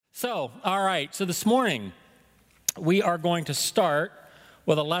All right. So this morning, we are going to start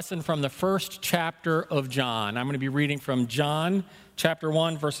with a lesson from the first chapter of John. I'm going to be reading from John chapter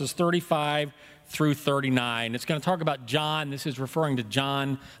 1, verses 35 through 39. It's going to talk about John. This is referring to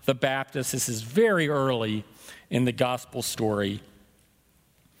John the Baptist. This is very early in the gospel story.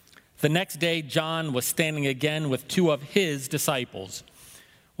 The next day, John was standing again with two of his disciples.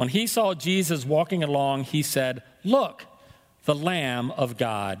 When he saw Jesus walking along, he said, "Look, the Lamb of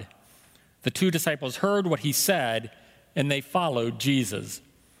God." The two disciples heard what he said, and they followed Jesus.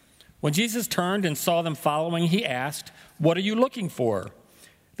 When Jesus turned and saw them following, he asked, "What are you looking for?"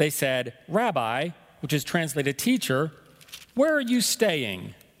 They said, "Rabbi," which is translated teacher, "where are you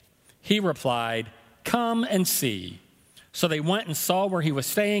staying?" He replied, "Come and see." So they went and saw where he was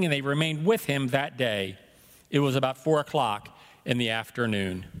staying, and they remained with him that day. It was about 4:00 in the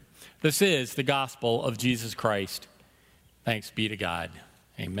afternoon. This is the gospel of Jesus Christ. Thanks be to God.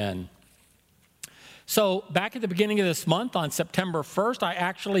 Amen. So back at the beginning of this month, on September 1st, I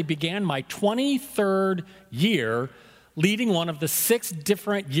actually began my 23rd year leading one of the 6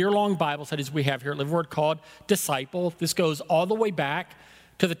 different year-long Bible studies we have here at Live Word called Disciple. This goes all the way back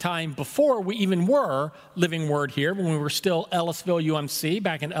to the time before we even were Living Word here, when we were still Ellisville UMC,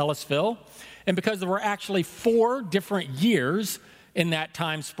 back in Ellisville. And because there were actually 4 different years in that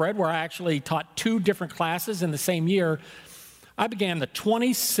time spread, where I actually taught 2 different classes in the same year, I began the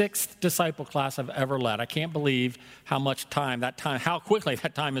 26th disciple class I've ever led. I can't believe how quickly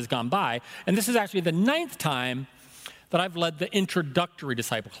that time has gone by. And this is actually the 9th time that I've led the introductory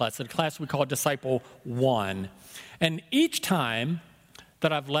disciple class, the class we call Disciple 1. And each time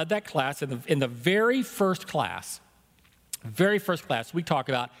that I've led that class, in the very first class, we talk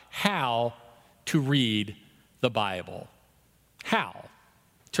about how to read the Bible. How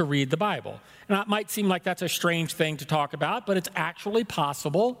to read the Bible. And it might seem like that's a strange thing to talk about, but it's actually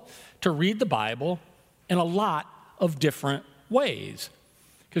possible to read the Bible in a lot of different ways.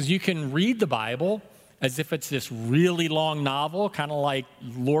 Because you can read the Bible as if it's this really long novel, kind of like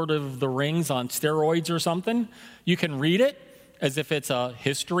Lord of the Rings on steroids or something. You can read it as if it's a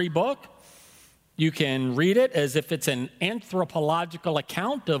history book. You can read it as if it's an anthropological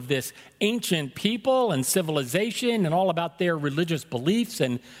account of this ancient people and civilization and all about their religious beliefs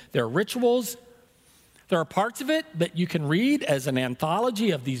and their rituals. There are parts of it that you can read as an anthology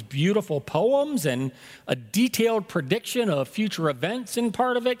of these beautiful poems and a detailed prediction of future events in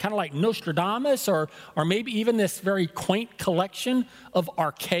part of it, kind of like Nostradamus, or maybe even this very quaint collection of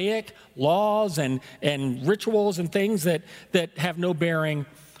archaic laws and rituals and things that have no bearing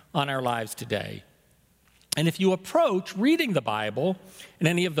on our lives today. And if you approach reading the Bible in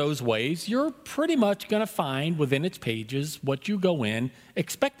any of those ways, you're pretty much going to find within its pages what you go in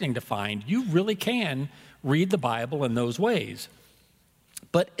expecting to find. You really can read the Bible in those ways.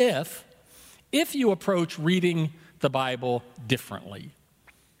 But if you approach reading the Bible differently,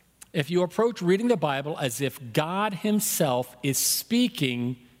 if you approach reading the Bible as if God himself is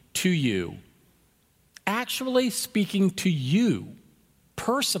speaking to you, actually speaking to you,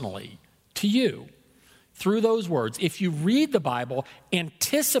 personally to you, through those words, if you read the Bible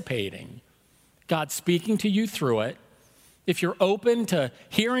anticipating God speaking to you through it, if you're open to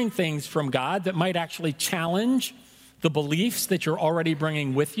hearing things from God that might actually challenge the beliefs that you're already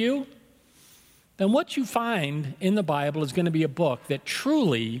bringing with you, then what you find in the Bible is going to be a book that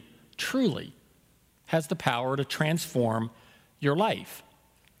truly, truly has the power to transform your life.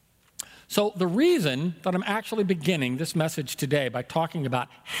 So the reason that I'm actually beginning this message today by talking about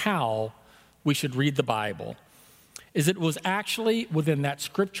how we should read the Bible is it was actually within that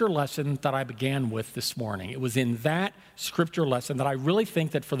scripture lesson that I began with this morning. It was in that scripture lesson that I really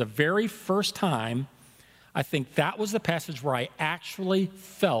think that for the very first time, I think that was the passage where I actually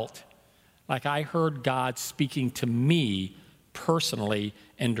felt like I heard God speaking to me personally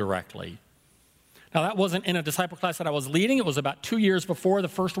and directly. Now, that wasn't in a disciple class that I was leading. It was about 2 years before the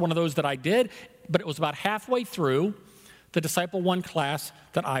first one of those that I did, but it was about halfway through the Disciple 1 class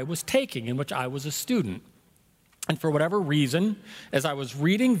that I was taking, in which I was a student. And for whatever reason, as I was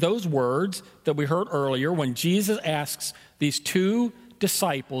reading those words that we heard earlier, when Jesus asks these 2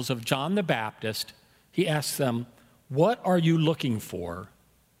 disciples of John the Baptist, he asks them, "What are you looking for?"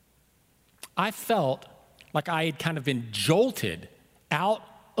 I felt like I had kind of been jolted out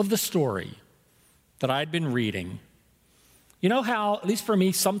of the story that I'd been reading. You know how, at least for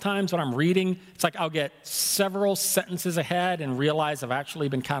me, sometimes when I'm reading, it's like I'll get several sentences ahead and realize I've actually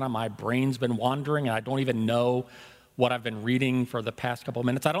been my brain's been wandering and I don't even know what I've been reading for the past couple of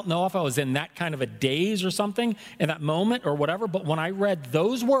minutes. I don't know if I was in that kind of a daze or something in that moment or whatever, but when I read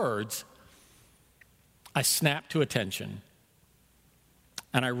those words, I snapped to attention.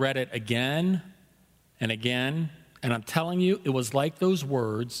 And I read it again and again, and I'm telling you, it was like those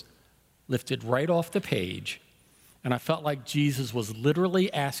words lifted right off the page, and I felt like Jesus was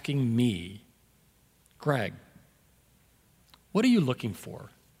literally asking me, Greg, what are you looking for?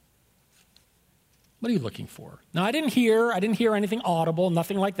 What are you looking for? Now, I didn't hear anything audible,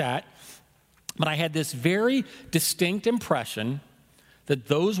 nothing like that, but I had this very distinct impression that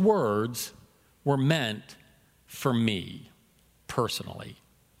those words were meant for me personally.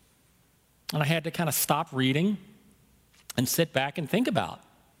 And I had to kind of stop reading and sit back and think about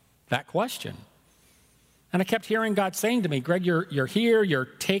that question. And I kept hearing God saying to me, Greg, you're here, you're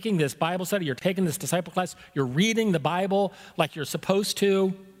taking this Bible study, you're taking this disciple class, you're reading the Bible like you're supposed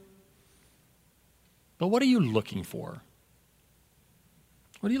to. But what are you looking for?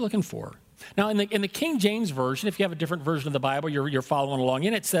 What are you looking for? Now, in the King James Version, if you have a different version of the Bible, you're following along.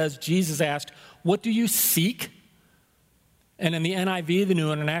 In it says, Jesus asked, what do you seek? And in the NIV, the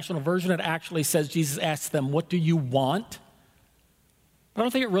New International Version, it actually says Jesus asked them, what do you want? But I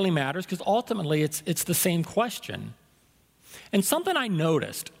don't think it really matters because ultimately it's the same question. And something I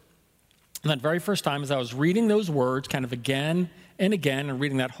noticed that very first time as I was reading those words kind of again and again and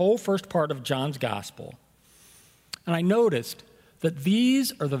reading that whole first part of John's gospel, and I noticed that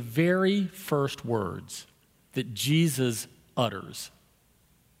these are the very first words that Jesus utters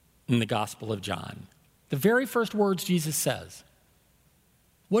in the Gospel of John. The very first words Jesus says.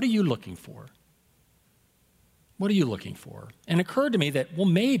 What are you looking for? What are you looking for? And it occurred to me that, well,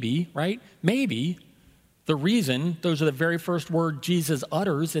 maybe, right? Maybe the reason those are the very first word Jesus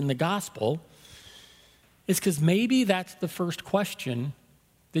utters in the gospel is because maybe that's the first question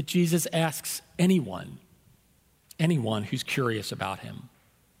that Jesus asks anyone who's curious about him.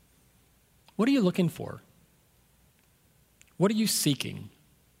 What are you looking for? What are you seeking?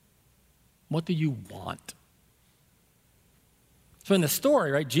 What do you want? So in the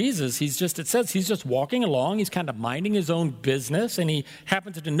story, right, Jesus, it says he's just walking along. He's kind of minding his own business, and he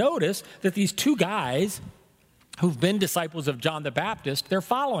happens to notice that these two guys who've been disciples of John the Baptist, they're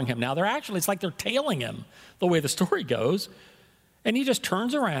following him now. It's like they're tailing him, the way the story goes. And he just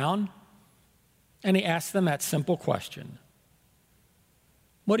turns around, and he asks them that simple question.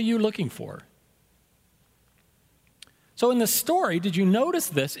 What are you looking for? So in the story, did you notice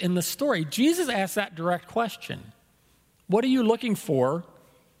this? In the story, Jesus asked that direct question. What are you looking for?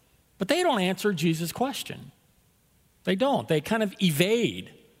 But they don't answer Jesus' question. They don't. They kind of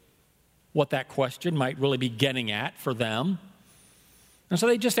evade what that question might really be getting at for them. And so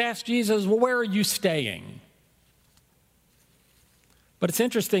they just ask Jesus, well, where are you staying? But it's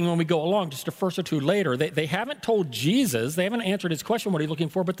interesting when we go along, just a verse or two later, they haven't told Jesus, they haven't answered his question, what are you looking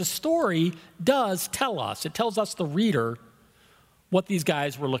for? But the story does tell us, it tells us, the reader, what these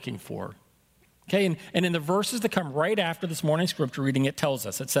guys were looking for. Okay, and in the verses that come right after this morning's scripture reading, it tells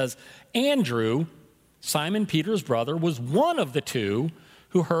us, it says, Andrew, Simon Peter's brother, was one of the two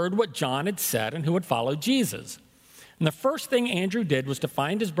who heard what John had said and who had followed Jesus. And the first thing Andrew did was to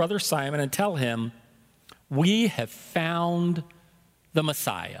find his brother Simon and tell him, we have found the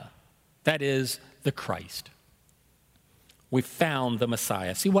Messiah, that is, the Christ. We found the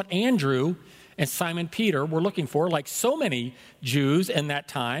Messiah. See, what Andrew and Simon Peter were looking for, like so many Jews in that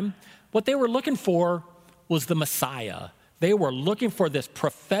time, what they were looking for was the Messiah. They were looking for this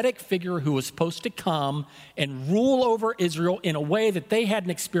prophetic figure who was supposed to come and rule over Israel in a way that they hadn't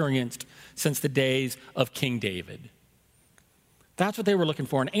experienced since the days of King David. That's what they were looking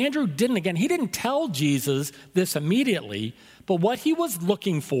for. And Andrew he didn't tell Jesus this immediately, but what he was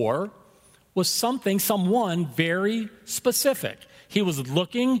looking for was someone very specific. He was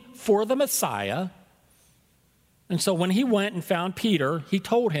looking for the Messiah. And so when he went and found Peter, he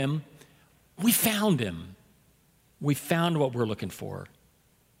told him, we found him. We found what we're looking for.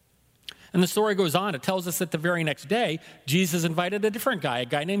 And the story goes on. It tells us that the very next day, Jesus invited a different guy, a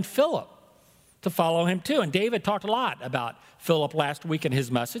guy named Philip, to follow him too. And David talked a lot about Philip last week in his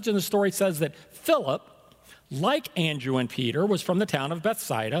message. And the story says that Philip, like Andrew and Peter, was from the town of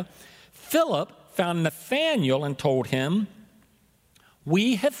Bethsaida. Philip found Nathanael and told him,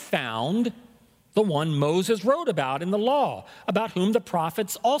 we have found the one Moses wrote about in the law, about whom the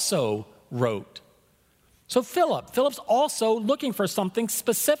prophets also wrote. So Philip's also looking for something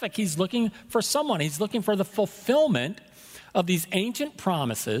specific. He's looking for someone. He's looking for the fulfillment of these ancient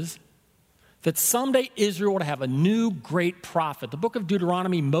promises that someday Israel would have a new great prophet. The book of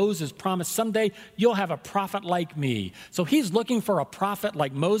Deuteronomy, Moses promised, someday you'll have a prophet like me. So he's looking for a prophet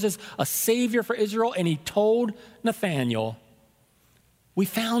like Moses, a savior for Israel, and he told Nathanael, we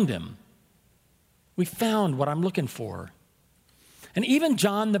found him. We found what I'm looking for. And even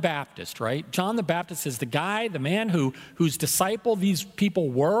John the Baptist, right? John the Baptist is the guy, the man whose disciple these people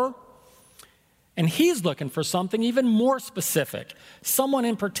were. And he's looking for something even more specific. Someone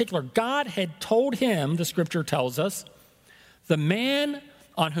in particular. God had told him, the scripture tells us, the man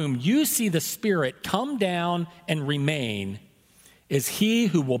on whom you see the Spirit come down and remain is he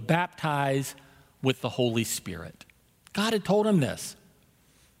who will baptize with the Holy Spirit. God had told him this.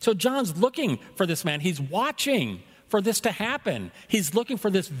 So John's looking for this man. He's watching for this to happen. He's looking for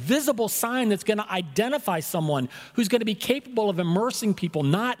this visible sign that's going to identify someone who's going to be capable of immersing people,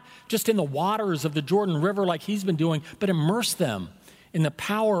 not just in the waters of the Jordan River like he's been doing, but immerse them in the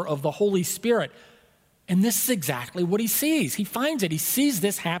power of the Holy Spirit. And this is exactly what he sees. He finds it. He sees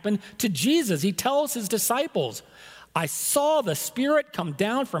this happen to Jesus. He tells his disciples, I saw the Spirit come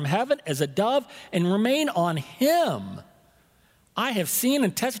down from heaven as a dove and remain on him. I have seen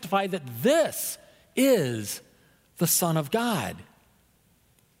and testified that this is the Son of God.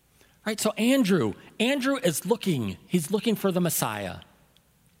 Right, so Andrew is looking. He's looking for the Messiah.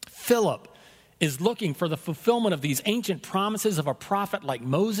 Philip is looking for the fulfillment of these ancient promises of a prophet like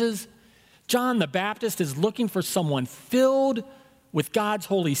Moses. John the Baptist is looking for someone filled with God's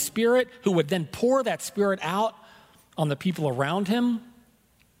Holy Spirit who would then pour that Spirit out on the people around him.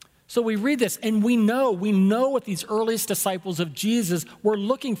 So we read this and we know what these earliest disciples of Jesus were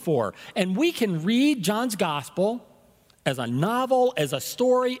looking for. And we can read John's gospel as a novel, as a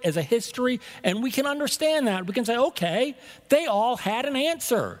story, as a history, and we can understand that. We can say, okay, they all had an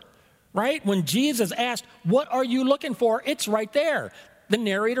answer, right? When Jesus asked, what are you looking for? It's right there. The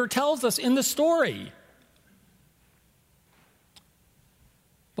narrator tells us in the story.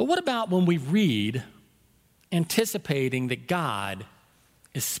 But what about when we read anticipating that God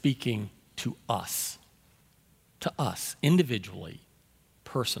is speaking to us individually,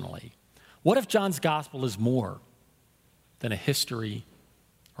 personally? What if John's gospel is more than a history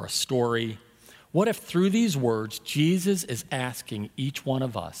or a story? What if through these words, Jesus is asking each one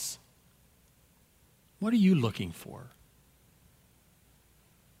of us, what are you looking for?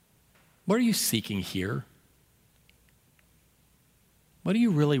 What are you seeking here? What do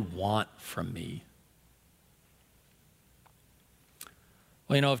you really want from me?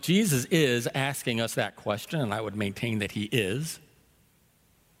 Well, if Jesus is asking us that question, and I would maintain that he is,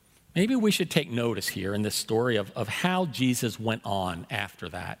 maybe we should take notice here in this story of how Jesus went on after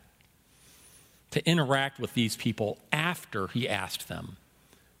that to interact with these people after he asked them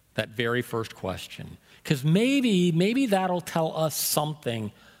that very first question. Because maybe that'll tell us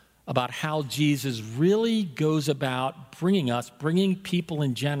something about how Jesus really goes about bringing people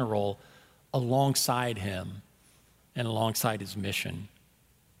in general alongside him and alongside his mission.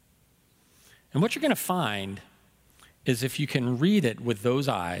 And what you're going to find is if you can read it with those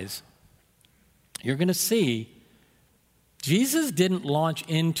eyes, you're going to see Jesus didn't launch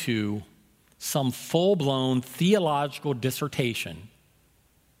into some full-blown theological dissertation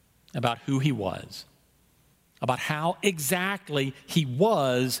about who he was, about how exactly he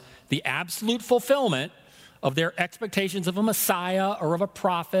was the absolute fulfillment of their expectations of a Messiah or of a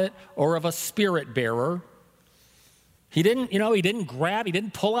prophet or of a spirit bearer. He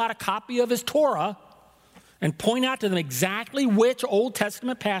didn't pull out a copy of his Torah and point out to them exactly which Old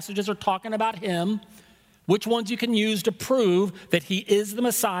Testament passages are talking about him, which ones you can use to prove that he is the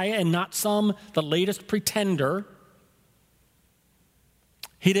Messiah and not the latest pretender.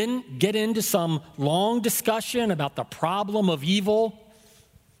 He didn't get into some long discussion about the problem of evil,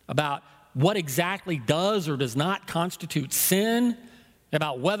 about what exactly does or does not constitute sin,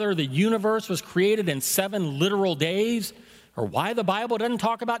 about whether the universe was created in 7 literal days, or why the Bible doesn't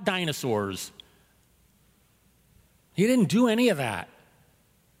talk about dinosaurs. He didn't do any of that.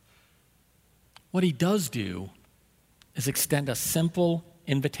 What he does do is extend a simple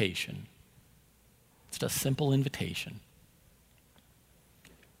invitation. It's a simple invitation.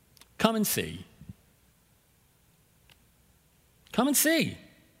 Come and see. Come and see.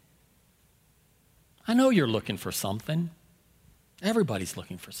 I know you're looking for something. Everybody's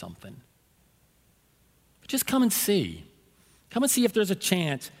looking for something. But just come and see. Come and see if there's a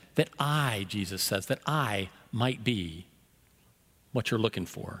chance that Jesus says, that I might be what you're looking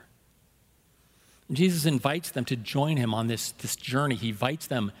for. And Jesus invites them to join him on this journey. He invites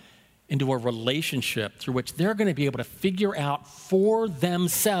them into a relationship through which they're going to be able to figure out for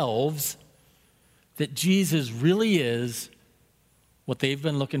themselves that Jesus really is what they've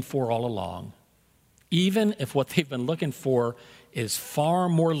been looking for all along, even if what they've been looking for is far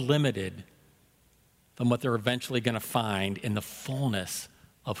more limited than what they're eventually going to find in the fullness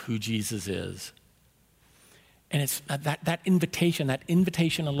of who Jesus is. And it's that invitation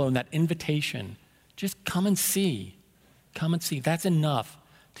alone, just come and see. Come and see. That's enough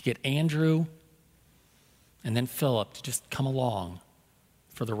to get Andrew and then Philip to just come along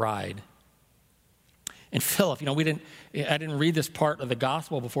for the ride. And Philip, I didn't read this part of the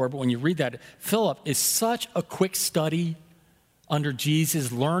gospel before, but when you read that, Philip is such a quick study under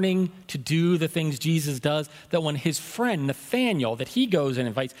Jesus, learning to do the things Jesus does, that when his friend Nathanael, that he goes and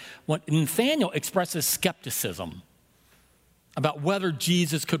invites, when Nathanael expresses skepticism about whether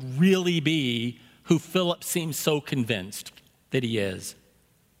Jesus could really be who Philip seems so convinced that he is.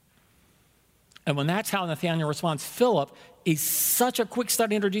 And when that's how Nathanael responds, Philip is such a quick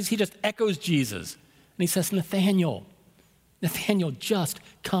study under Jesus, he just echoes Jesus. And he says, Nathanael, just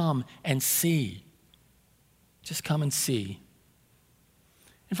come and see. Just come and see.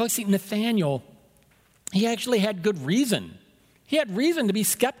 And folks, see, Nathanael, he actually had good reason. He had reason to be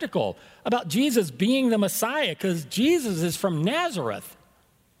skeptical about Jesus being the Messiah because Jesus is from Nazareth.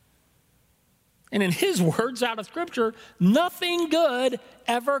 And in his words out of Scripture, nothing good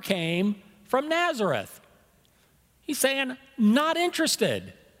ever came from Nazareth. He's saying, not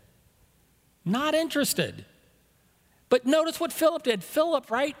interested. Not interested. But notice what Philip did. Philip,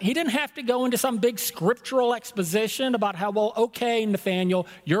 right? He didn't have to go into some big scriptural exposition about how, well, okay, Nathanael,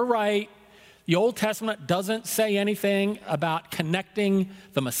 you're right. The Old Testament doesn't say anything about connecting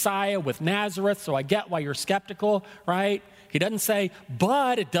the Messiah with Nazareth, so I get why you're skeptical, right? He doesn't say,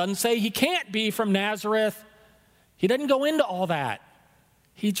 but it doesn't say he can't be from Nazareth. He doesn't go into all that.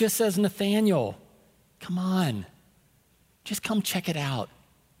 He just says, Nathanael, come on. Just come check it out.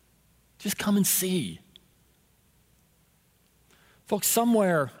 Just come and see. Folks,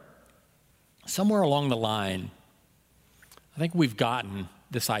 somewhere along the line, I think we've gotten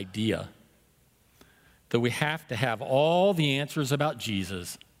this idea that we have to have all the answers about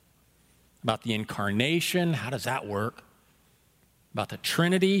Jesus, about the incarnation, how does that work? About the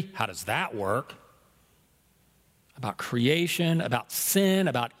Trinity, how does that work? About creation, about sin,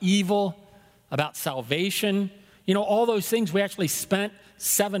 about evil, about salvation. All those things we actually spent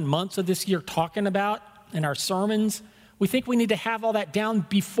 7 months of this year talking about in our sermons. We think we need to have all that down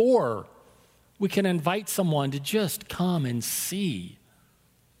before we can invite someone to just come and see.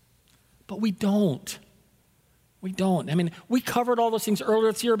 But we don't. We don't. We covered all those things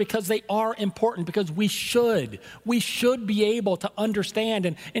earlier this year because they are important, because we should. We should be able to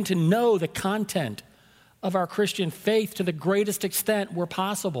understand and to know the content of our Christian faith to the greatest extent where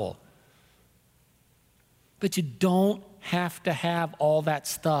possible. But you don't have to have all that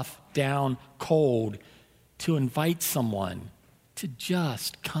stuff down cold to invite someone to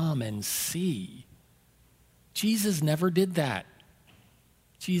just come and see. Jesus never did that.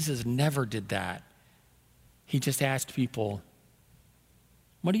 Jesus never did that. He just asked people,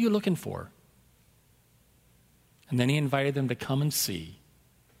 what are you looking for? And then he invited them to come and see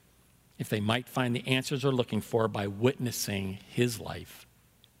if they might find the answers they're looking for by witnessing his life,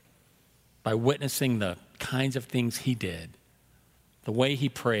 by witnessing the kinds of things he did, the way he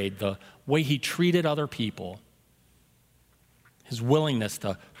prayed, the way he treated other people, his willingness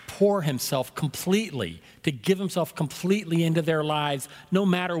to pour himself completely, to give himself completely into their lives, no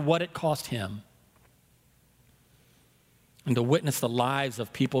matter what it cost him, and to witness the lives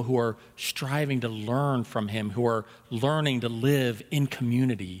of people who are striving to learn from him, who are learning to live in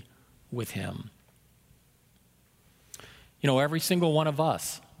community with him. Every single one of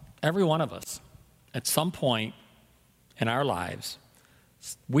us, at some point in our lives,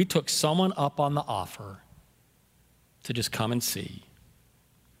 we took someone up on the offer to just come and see.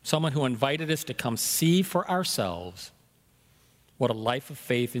 Someone who invited us to come see for ourselves what a life of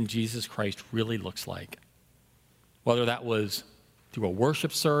faith in Jesus Christ really looks like. Whether that was through a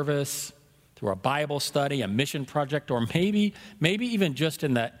worship service, through a Bible study, a mission project, or maybe even just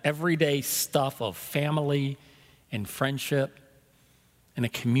in the everyday stuff of family and friendship and a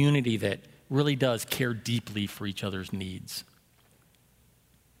community that really does care deeply for each other's needs.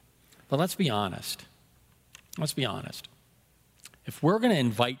 But let's be honest. If we're going to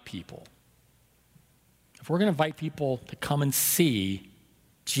invite people to come and see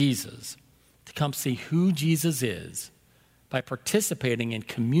Jesus, to come see who Jesus is by participating in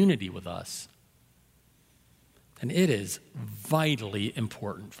community with us, then it is vitally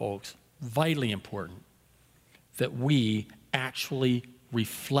important, folks, vitally important that we actually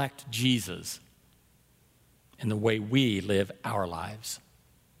reflect Jesus in the way we live our lives.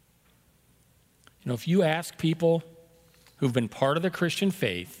 If you ask people who've been part of the Christian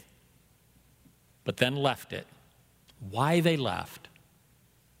faith but then left it, why they left,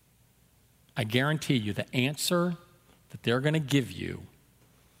 I guarantee you the answer that they're going to give you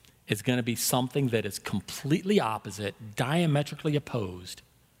is going to be something that is completely opposite, diametrically opposed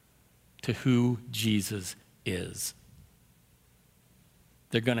to who Jesus is.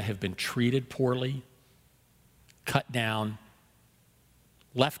 They're going to have been treated poorly, cut down,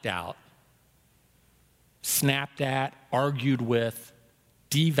 left out, snapped at, argued with,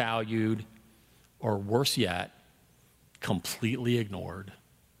 devalued, or worse yet, completely ignored.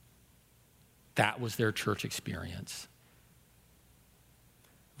 That was their church experience.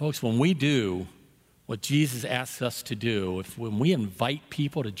 Folks, when we do what Jesus asks us to do, when we invite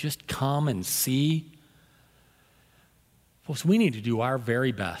people to just come and see, folks, we need to do our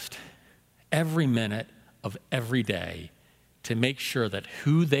very best every minute of every day to make sure that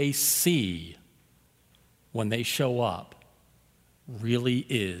who they see when they show up really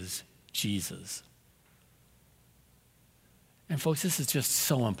is Jesus. And folks, this is just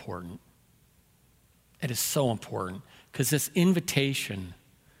so important. It is so important because this invitation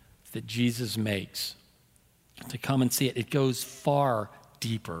that Jesus makes to come and see it, it goes far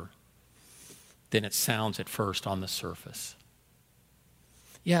deeper than it sounds at first on the surface.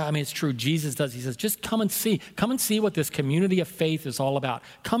 Yeah, I mean, it's true. Jesus does. He says, just come and see. Come and see what this community of faith is all about.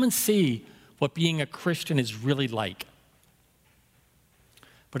 Come and see what being a Christian is really like.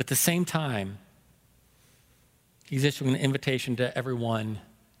 But at the same time, he's issuing an invitation to everyone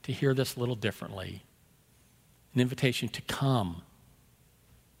to hear this a little differently. An invitation to come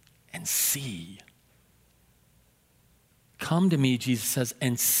and see. Come to me, Jesus says,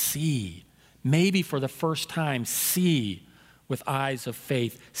 and see. Maybe for the first time, see with eyes of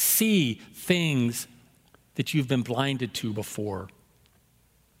faith. See things that you've been blinded to before.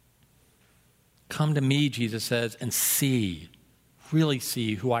 Come to me, Jesus says, and see. Really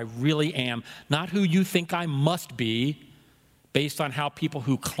see who I really am. Not who you think I must be based on how people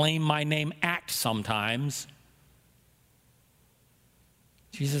who claim my name act sometimes.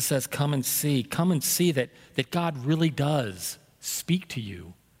 Jesus says, come and see. Come and see that God really does speak to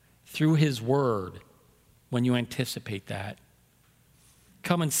you through his word when you anticipate that.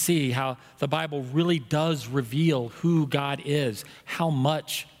 Come and see how the Bible really does reveal who God is, how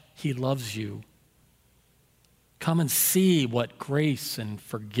much he loves you. Come and see what grace and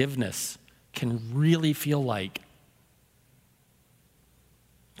forgiveness can really feel like.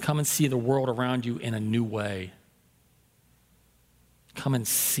 Come and see the world around you in a new way. Come and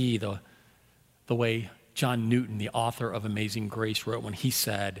see the way John Newton, the author of Amazing Grace, wrote when he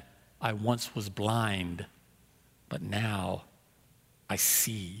said, I once was blind, but now I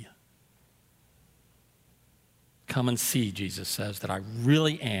see. Come and see, Jesus says, that I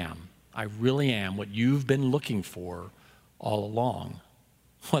really am what you've been looking for all along,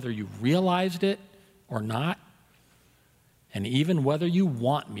 whether you realized it or not, and even whether you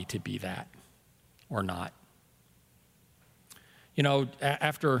want me to be that or not. You know,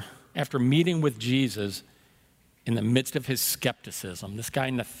 after meeting with Jesus in the midst of his skepticism, this guy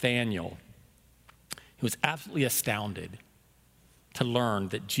Nathanael, he was absolutely astounded to learn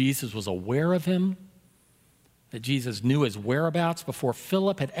that Jesus was aware of him, that Jesus knew his whereabouts before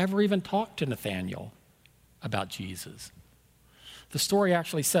Philip had ever even talked to Nathanael about Jesus. The story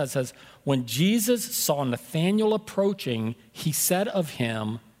actually says, when Jesus saw Nathanael approaching, he said of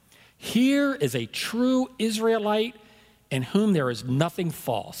him, here is a true Israelite in whom there is nothing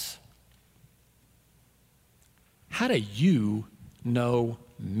false. How do you know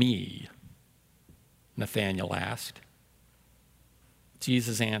me? Nathanael asked.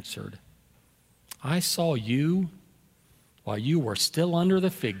 Jesus answered, I saw you while you were still under the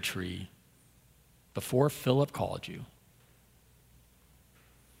fig tree before Philip called you.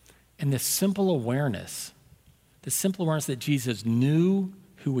 And this simple awareness that Jesus knew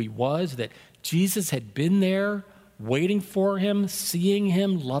who he was, that Jesus had been there waiting for him, seeing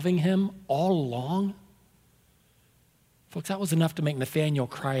him, loving him all along. Folks, that was enough to make Nathanael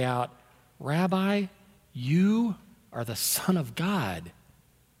cry out, Rabbi, you are the Son of God.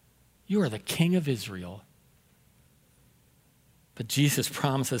 You are the King of Israel. But Jesus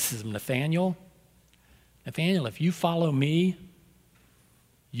promises him, Nathanael, if you follow me,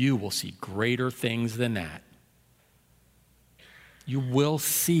 you will see greater things than that. You will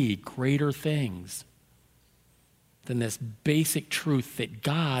see greater things than this basic truth that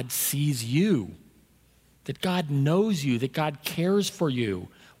God sees you, that God knows you, that God cares for you,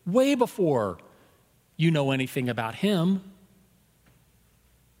 way before you know anything about him.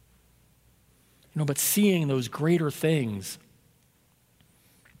 But seeing those greater things,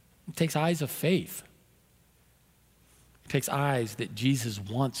 it takes eyes of faith. It takes eyes that Jesus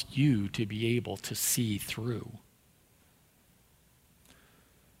wants you to be able to see through.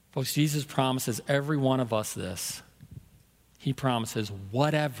 Folks, Jesus promises every one of us this. He promises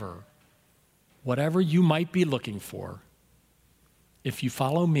whatever you might be looking for, if you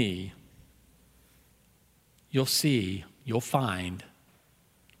follow me, you'll see, you'll find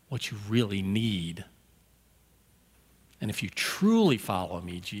what you really need. And if you truly follow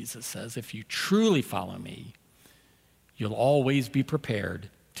me, Jesus says, if you truly follow me, you'll always be prepared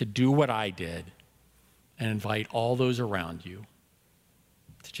to do what I did and invite all those around you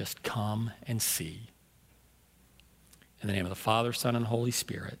to just come and see. In the name of the Father, Son, and Holy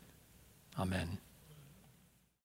Spirit, amen.